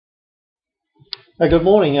Good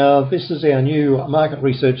morning. This is our new market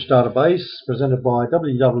research database presented by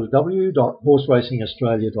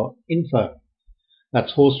www.horseracingasaustralia.info.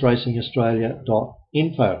 That's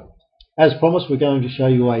horseracingasaustralia.info. As promised, we're going to show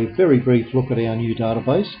you a very brief look at our new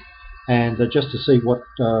database and just to see what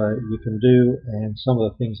you can do and some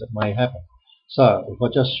of the things that may happen. So if I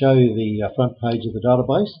just show you the front page of the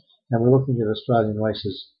database, and we're looking at Australian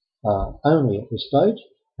races only at this stage.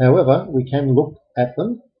 However, we can look at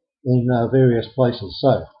them in various places.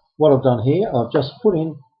 So what I've done here, I've just put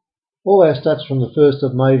in all our stats from the 1st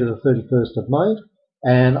of May to the 31st of May,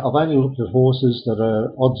 and I've only looked at horses that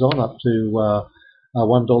are odds on up to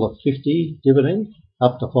 $1.50 dividend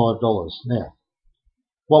up to $5. Now,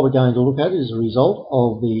 what we're going to look at is the result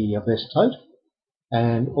of the best tote,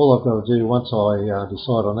 and all I've got to do once I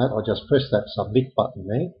decide on that, I just press that submit button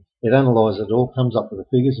there. It analyses it all, comes up with the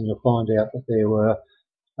figures, and you'll find out that there were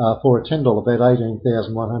for a $10 bet,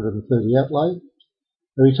 18,130 outlay.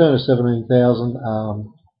 A return of 17,000.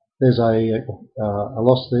 There's a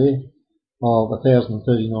loss there of $1,039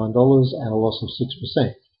 and a loss of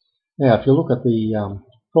 6%. Now, if you look at the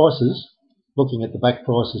prices, looking at the back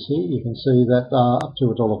prices here, you can see that up to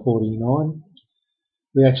 $1.49,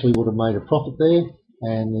 we actually would have made a profit there,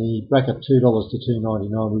 and the bracket $2 to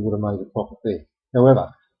 $2.99, we would have made a profit there.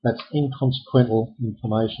 However, that's inconsequential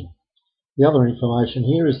information. The other information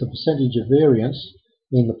here is the percentage of variance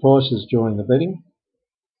in the prices during the betting,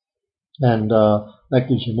 and that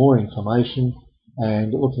gives you more information.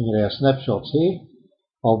 And looking at our snapshots here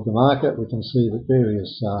of the market, we can see that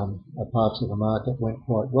various parts of the market went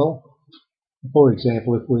quite well. For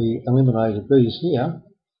example, if we eliminated these here,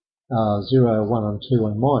 0, 1 and 2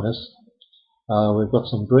 and minus, we've got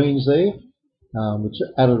some greens there, which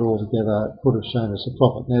added all together could have shown us a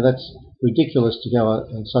profit. Now that's ridiculous to go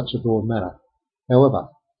in such a broad manner. However,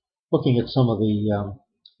 looking at some of the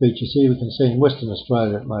features here, we can see in Western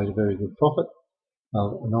Australia it made a very good profit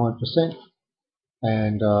of 9%,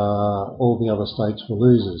 and all the other states were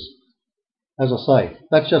losers. As I say,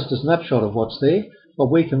 that's just a snapshot of what's there,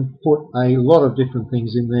 but we can put a lot of different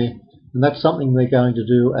things in there, and that's something they're going to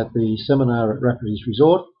do at the seminar at Rafferty's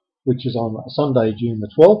Resort, which is on Sunday, June the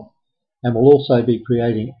 12th. And we'll also be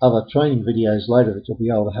creating other training videos later that you'll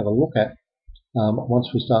be able to have a look at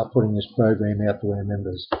once we start putting this program out to our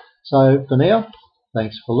members. So for now,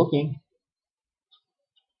 thanks for looking.